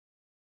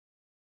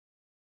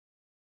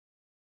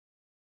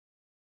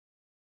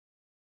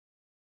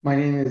My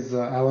name is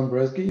Allan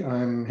Bresgi.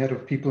 I'm head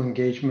of people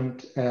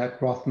engagement at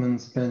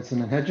Rothmans,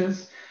 Benson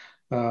Hedges,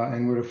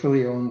 and we're a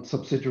Philly-owned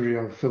subsidiary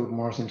of Philip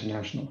Morris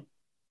International.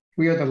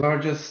 We are the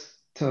largest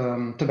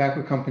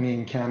tobacco company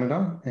in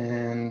Canada,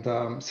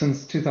 and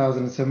since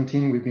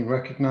 2017, we've been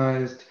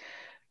recognized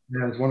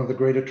as one of the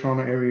Greater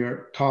Toronto Area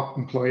top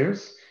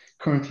employers,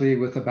 currently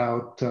with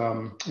about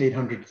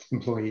 800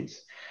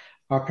 employees.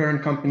 Our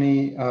parent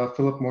company,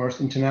 Philip Morris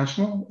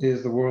International,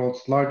 is the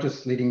world's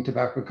largest leading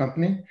tobacco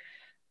company.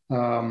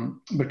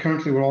 But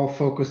currently we're all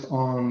focused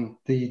on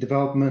the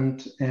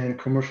development and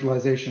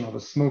commercialization of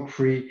a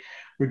smoke-free,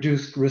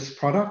 reduced risk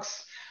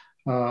products.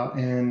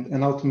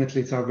 And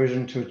ultimately it's our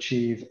vision to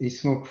achieve a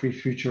smoke-free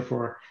future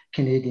for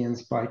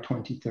Canadians by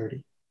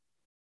 2030.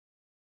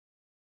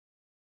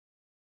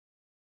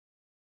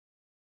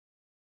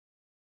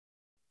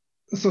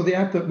 So the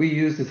app that we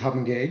use is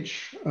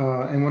HubEngage.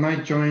 And when I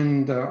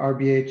joined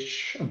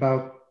RBH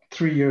about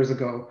 3 years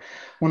ago,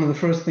 one of the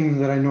first things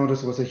that I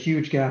noticed was a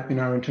huge gap in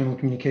our internal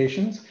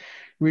communications.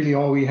 Really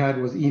all we had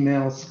was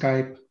email,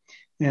 Skype,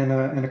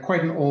 and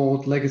quite an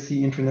old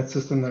legacy intranet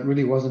system that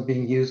really wasn't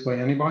being used by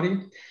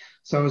anybody.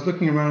 So I was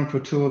looking around for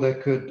a tool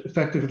that could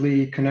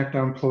effectively connect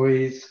our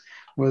employees,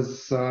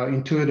 was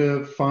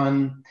intuitive,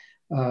 fun,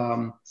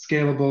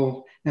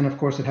 scalable, and of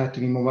course it had to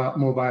be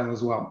mobile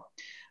as well.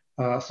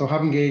 So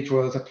HubEngage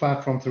was a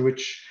platform through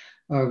which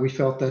we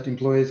felt that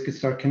employees could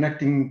start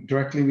connecting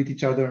directly with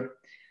each other,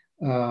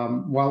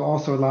 while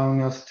also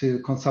allowing us to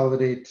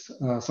consolidate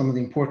some of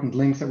the important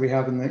links that we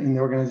have in the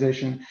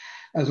organization,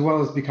 as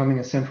well as becoming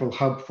a central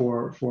hub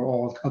for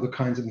all other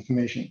kinds of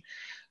information.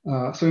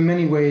 So in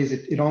many ways,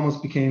 it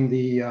almost became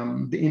the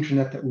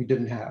intranet that we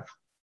didn't have.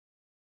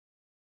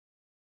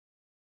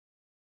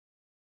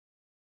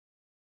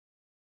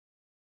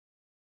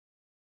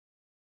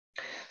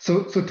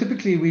 So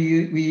typically we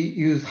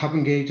use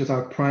HubEngage as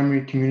our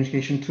primary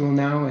communication tool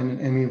now, and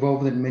we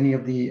involve it in many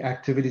of the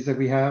activities that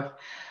we have.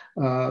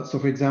 So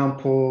for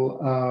example,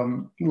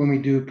 when we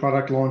do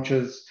product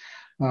launches,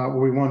 where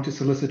we want to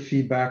solicit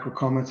feedback or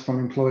comments from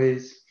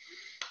employees.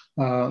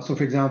 So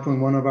for example,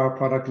 in one of our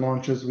product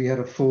launches, we had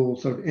a full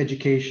sort of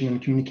education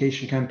and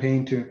communication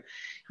campaign to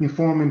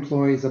inform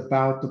employees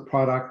about the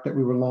product that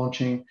we were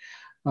launching.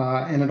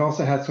 And it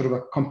also had sort of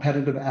a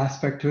competitive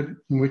aspect to it,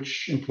 in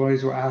which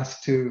employees were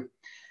asked to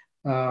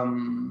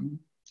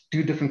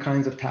do different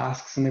kinds of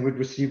tasks, and they would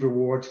receive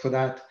rewards for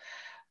that.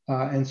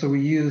 And so we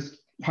used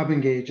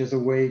HubEngage as a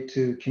way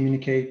to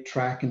communicate,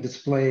 track, and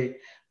display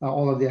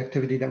all of the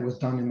activity that was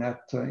done in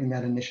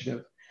that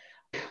initiative.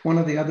 One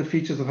of the other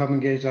features of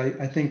HubEngage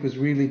I think was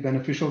really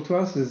beneficial to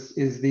us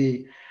is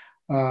the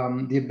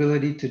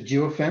ability to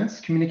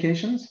geofence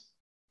communications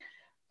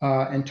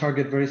and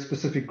target very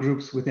specific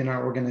groups within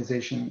our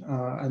organization.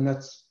 And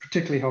that's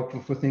particularly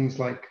helpful for things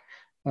like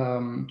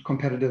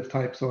competitive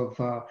types of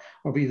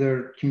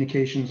either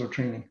communications or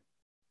training.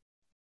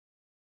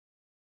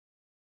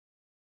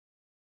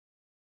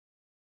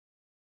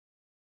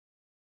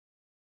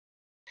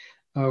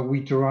 We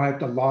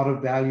derived a lot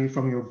of value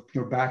from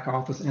your back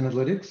office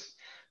analytics.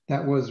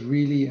 That was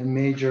really a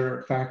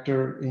major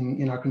factor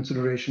in our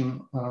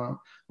consideration of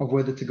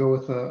whether to go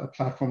with a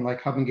platform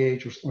like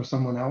HubEngage or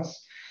someone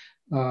else.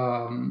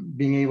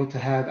 Being able to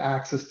have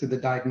access to the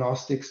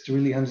diagnostics to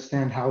really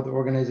understand how the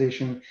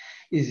organization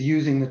is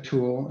using the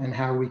tool and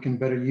how we can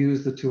better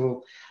use the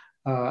tool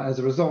as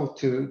a result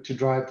to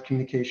drive the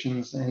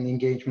communications and the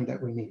engagement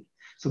that we need.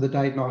 So the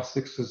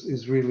diagnostics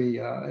is really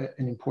an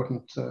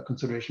important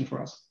consideration for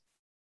us.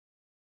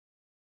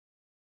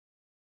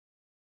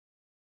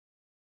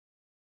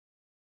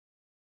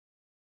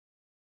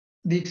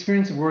 The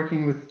experience of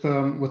working with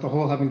the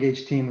whole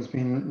HubEngage team has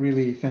been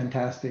really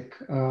fantastic.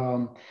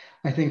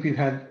 I think we've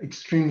had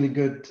extremely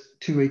good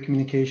two-way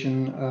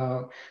communication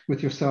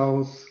with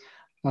yourselves,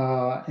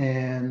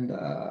 and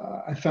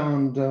I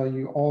found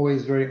you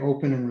always very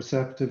open and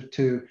receptive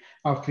to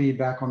our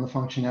feedback on the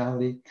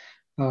functionality,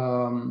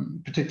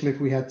 particularly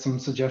if we had some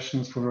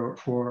suggestions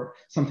for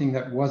something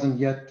that wasn't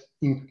yet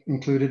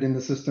included in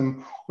the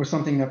system, or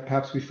something that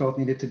perhaps we felt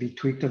needed to be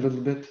tweaked a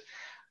little bit.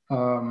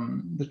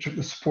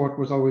 The support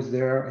was always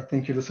there. I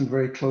think you listened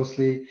very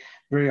closely.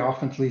 Very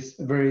often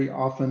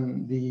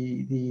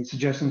the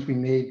suggestions we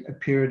made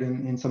appeared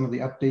in some of the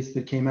updates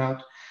that came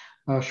out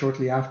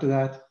shortly after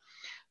that.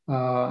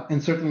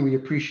 And certainly we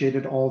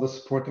appreciated all the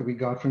support that we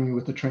got from you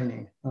with the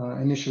training.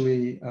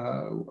 Initially,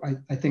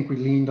 I think we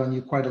leaned on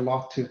you quite a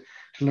lot to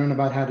learn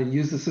about how to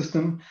use the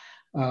system.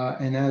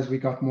 And as we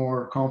got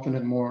more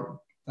confident, more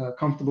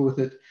comfortable with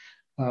it,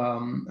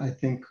 I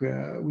think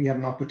we had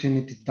an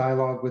opportunity to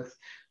dialogue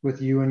with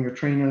you and your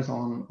trainers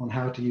on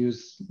how to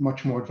use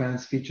much more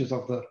advanced features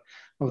of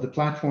the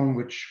platform,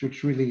 which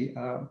really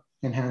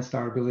enhanced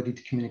our ability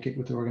to communicate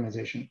with the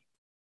organization.